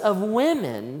thousands of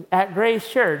women at Grace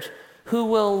Church who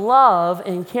will love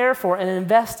and care for and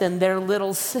invest in their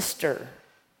little sister.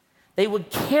 They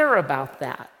would care about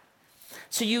that.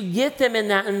 So you get them in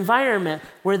that environment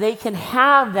where they can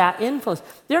have that influence.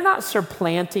 They're not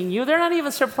supplanting you. They're not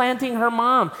even supplanting her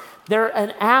mom. They're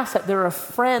an asset. They're a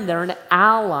friend. They're an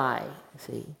ally,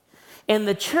 see? And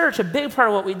the church, a big part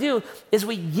of what we do is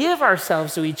we give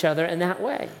ourselves to each other in that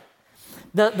way.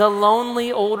 The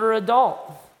lonely older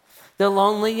adult, the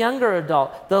lonely younger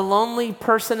adult, the lonely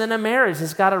person in a marriage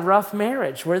has got a rough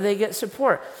marriage where they get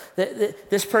support.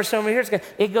 This person over here,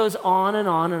 it goes on and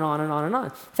on and on and on and on.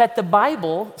 In fact, the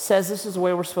Bible says this is the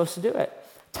way we're supposed to do it.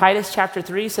 Titus chapter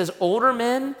 3 says, older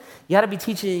men, you got to be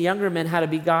teaching the younger men how to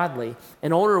be godly.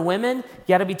 And older women, you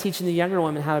got to be teaching the younger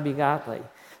women how to be godly.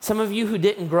 Some of you who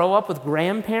didn't grow up with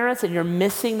grandparents and you're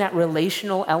missing that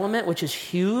relational element, which is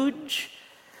huge.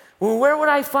 Well, where would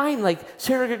I find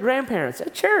surrogate grandparents?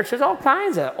 At church, there's all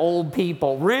kinds of old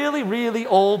people, really, really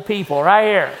old people right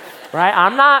here, right?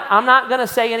 I'm not going to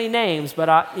say any names,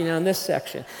 but in this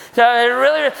section. So it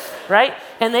really, right?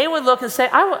 And they would look and say,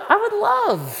 I would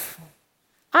love,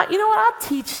 I'll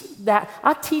teach that.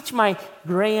 I'll teach my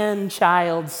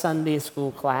grandchild Sunday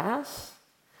school class.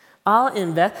 I'll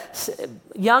invest.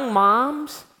 Young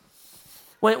moms,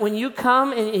 when you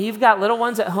come and you've got little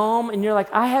ones at home and you're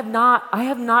like, I have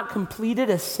not completed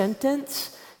a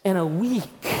sentence in a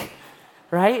week,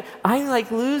 right? I'm like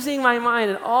losing my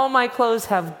mind and all my clothes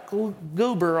have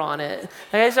goober on it.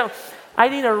 Okay, so I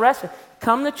need a rest.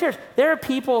 Come to church. There are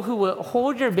people who will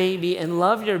hold your baby and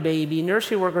love your baby,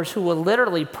 nursery workers who will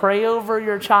literally pray over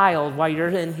your child while you're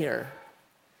in here.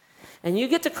 And you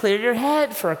get to clear your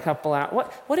head for a couple hours.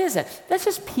 What is it? That's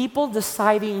just people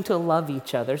deciding to love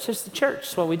each other. It's just the church.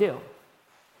 It's what we do.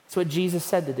 It's what Jesus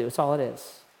said to do. It's all it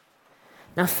is.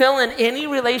 Now fill in any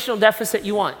relational deficit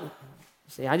you want.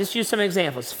 See, I just used some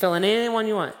examples. Fill in any one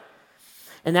you want.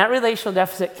 And that relational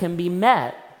deficit can be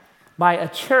met by a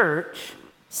church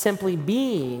simply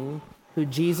being who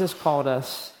Jesus called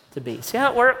us to be. See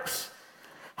how it works?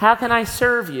 How can I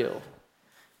serve you?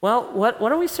 Well, what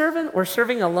are we serving? We're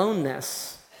serving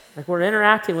aloneness. Like we're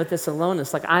interacting with this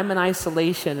aloneness. Like I'm in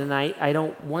isolation and I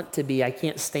don't want to be. I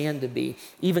can't stand to be.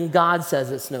 Even God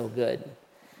says it's no good.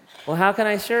 Well, how can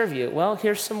I serve you? Well,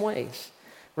 here's some ways.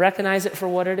 Recognize it for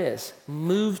what it is.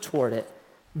 Move toward it.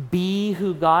 Be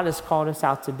who God has called us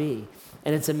out to be.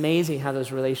 And it's amazing how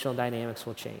those relational dynamics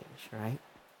will change, right?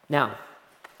 Now,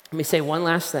 let me say one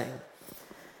last thing.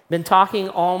 Been talking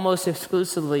almost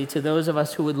exclusively to those of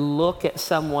us who would look at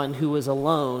someone who is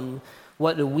alone.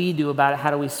 What do we do about it?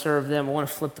 How do we serve them? I want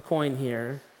to flip the coin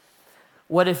here.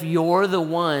 What if you're the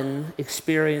one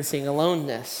experiencing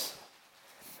aloneness?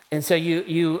 And so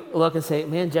you look and say,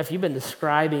 man, Jeff, you've been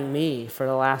describing me for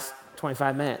the last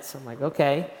 25 minutes. I'm like,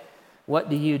 okay, what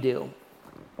do you do?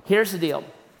 Here's the deal.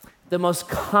 The most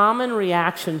common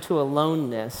reaction to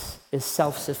aloneness is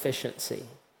self-sufficiency.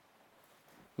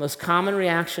 Most common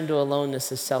reaction to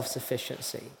aloneness is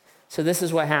self-sufficiency. So this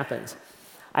is what happens.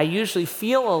 I usually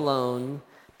feel alone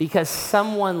because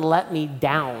someone let me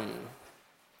down.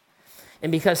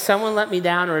 And because someone let me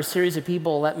down or a series of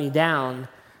people let me down,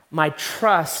 my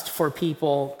trust for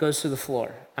people goes through the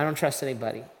floor. I don't trust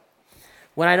anybody.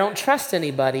 When I don't trust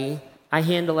anybody, I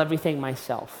handle everything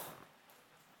myself.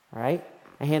 All right?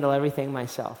 I handle everything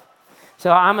myself.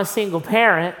 So I'm a single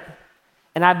parent,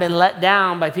 and I've been let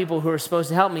down by people who are supposed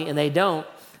to help me, and they don't.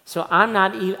 So I'm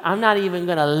not even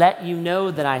going to let you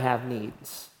know that I have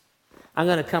needs. I'm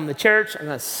going to come to church. I'm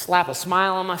going to slap a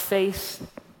smile on my face,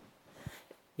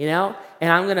 and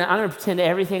I'm going to pretend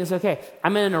everything's okay.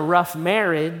 I'm in a rough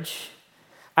marriage.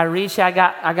 I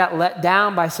got let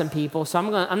down by some people, so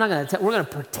we're going to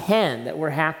pretend that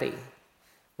we're happy.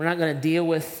 We're not going to deal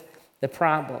with the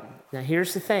problem. Now,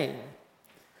 here's the thing.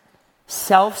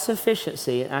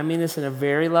 Self-sufficiency, I mean this in a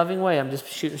very loving way. I'm just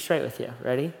shooting straight with you.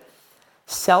 Ready?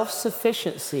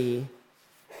 Self-sufficiency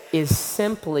is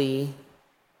simply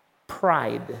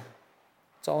pride.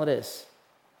 That's all it is.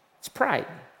 It's pride.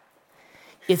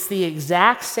 It's the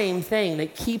exact same thing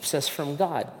that keeps us from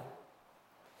God.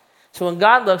 So when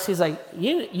God looks, he's like,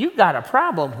 you got a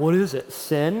problem. What is it?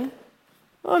 Sin?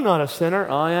 I'm not a sinner.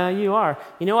 Oh, yeah, you are.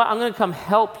 You know what? I'm going to come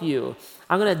help you.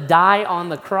 I'm going to die on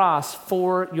the cross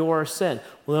for your sin.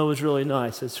 Well, that was really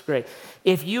nice. That's great.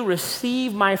 If you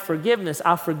receive my forgiveness,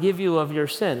 I'll forgive you of your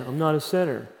sin. I'm not a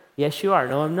sinner. Yes, you are.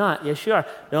 No, I'm not. Yes, you are.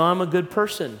 No, I'm a good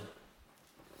person.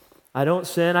 I don't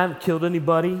sin. I haven't killed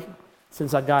anybody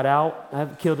since I got out. I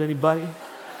haven't killed anybody.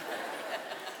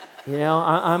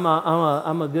 I'm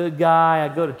a good guy.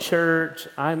 I go to church.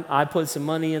 I put some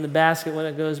money in the basket when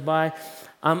it goes by.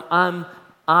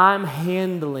 I'm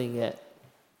handling it.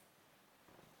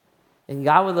 And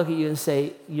God would look at you and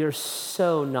say, you're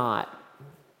so not.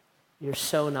 You're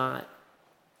so not.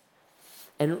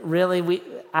 And really,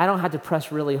 I don't have to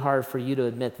press really hard for you to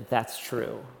admit that that's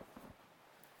true.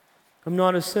 I'm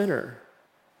not a sinner.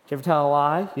 Did you ever tell a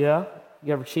lie? Yeah.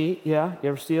 You ever cheat? Yeah. You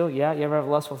ever steal? Yeah. You ever have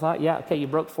a lustful thought? Yeah. Okay, you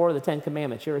broke 4 of the 10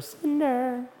 commandments. You're a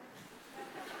sinner.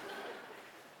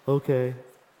 Okay.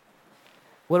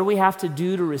 What do we have to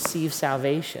do to receive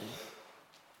salvation?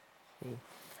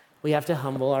 We have to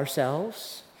humble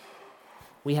ourselves.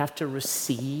 We have to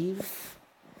receive.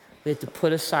 We have to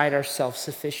put aside our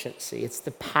self-sufficiency. It's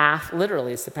the path,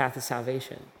 literally, it's the path of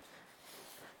salvation.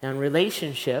 Now, in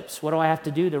relationships, what do I have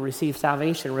to do to receive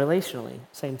salvation relationally?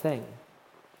 Same thing.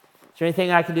 Is there anything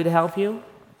I can do to help you?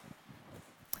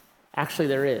 Actually,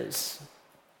 there is.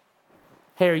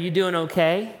 Hey, are you doing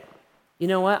okay? You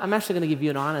know what? I'm actually going to give you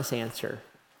an honest answer.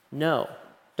 No.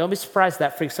 Don't be surprised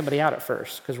that freaks somebody out at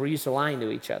first because we're used to lying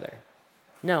to each other.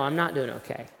 No, I'm not doing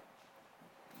okay.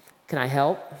 Can I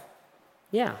help?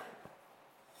 Yeah.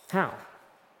 How?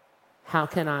 How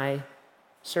can I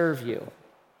serve you?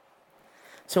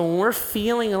 So when we're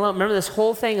feeling alone, remember this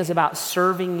whole thing is about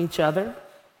serving each other.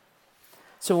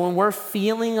 So when we're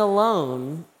feeling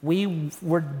alone,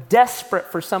 we're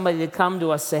desperate for somebody to come to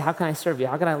us and say, how can I serve you?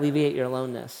 How can I alleviate your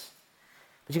aloneness?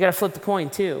 But you got to flip the coin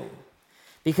too.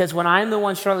 Because when I'm the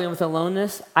one struggling with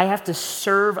aloneness, I have to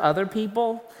serve other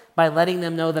people by letting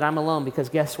them know that I'm alone. Because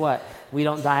guess what? We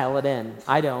don't dial it in.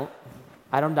 I don't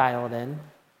dial it in,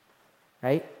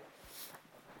 right?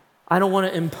 I don't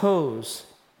want to impose.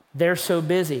 They're so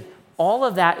busy. All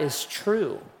of that is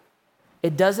true.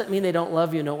 It doesn't mean they don't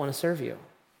love you and don't want to serve you,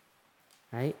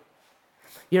 right?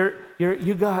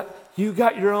 You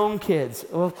got your own kids.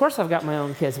 Well, of course I've got my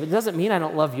own kids, but it doesn't mean I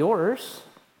don't love yours.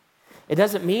 It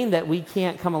doesn't mean that we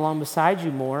can't come along beside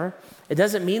you more. It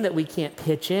doesn't mean that we can't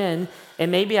pitch in.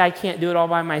 And maybe I can't do it all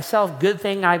by myself. Good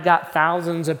thing I've got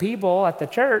thousands of people at the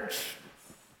church.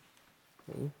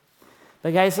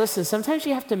 But guys, listen, sometimes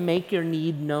you have to make your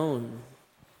need known.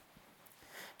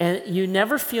 And you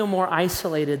never feel more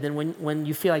isolated than when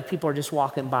you feel like people are just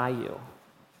walking by you.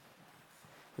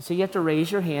 And so you have to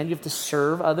raise your hand. You have to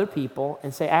serve other people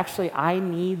and say, actually, I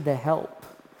need the help.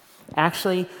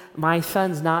 Actually, my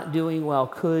son's not doing well.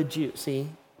 Could you? See?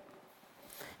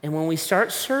 And when we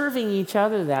start serving each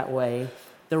other that way,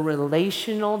 the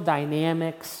relational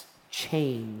dynamics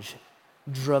change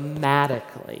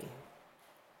dramatically.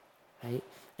 Right?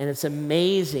 And it's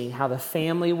amazing how the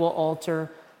family will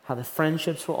alter, how the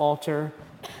friendships will alter,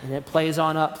 and it plays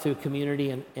on up through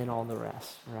community and all the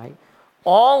rest, right?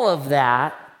 All of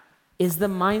that is the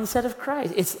mindset of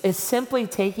Christ. It's simply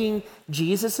taking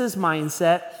Jesus'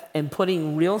 mindset and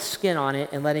putting real skin on it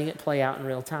and letting it play out in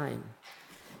real time.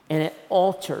 And it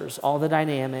alters all the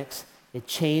dynamics, it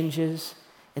changes,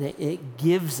 and it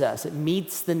gives us, it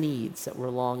meets the needs that we're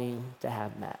longing to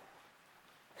have met.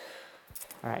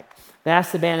 All right, I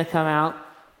ask the band to come out.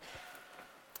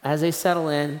 As they settle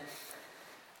in,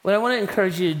 what I want to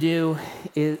encourage you to do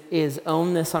is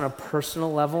own this on a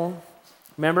personal level.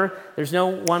 Remember, there's no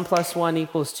 1 + 1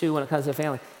 = 2 when it comes to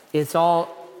family. It's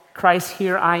all, Christ,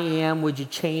 here I am. Would you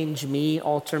change me,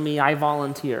 alter me? I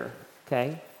volunteer,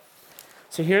 okay?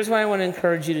 So here's what I want to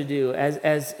encourage you to do.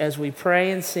 As we pray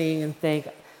and sing and think,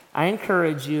 I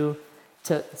encourage you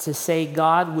to say,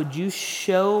 God, would you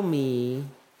show me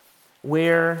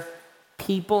where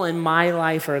people in my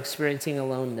life are experiencing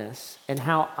aloneness and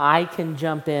how I can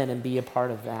jump in and be a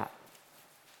part of that,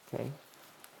 okay?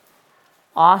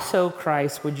 Also,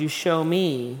 Christ, would you show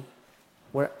me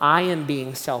where I am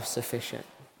being self-sufficient,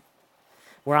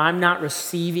 where I'm not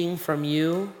receiving from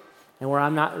you and where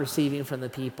I'm not receiving from the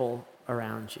people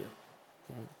around you.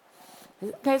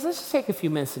 Okay? Guys, let's just take a few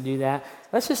minutes to do that.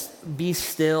 Let's just be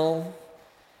still,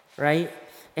 right?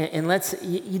 And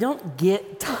you don't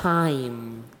get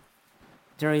time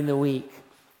during the week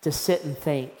to sit and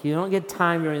think. You don't get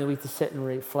time during the week to sit and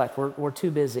reflect. We're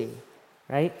too busy,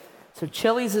 right? So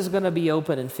Chili's is going to be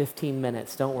open in 15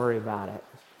 minutes. Don't worry about it.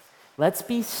 Let's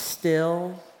be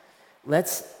still.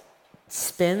 Let's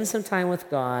spend some time with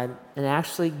God and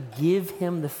actually give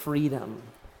him the freedom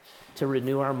to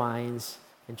renew our minds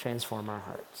and transform our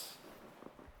hearts.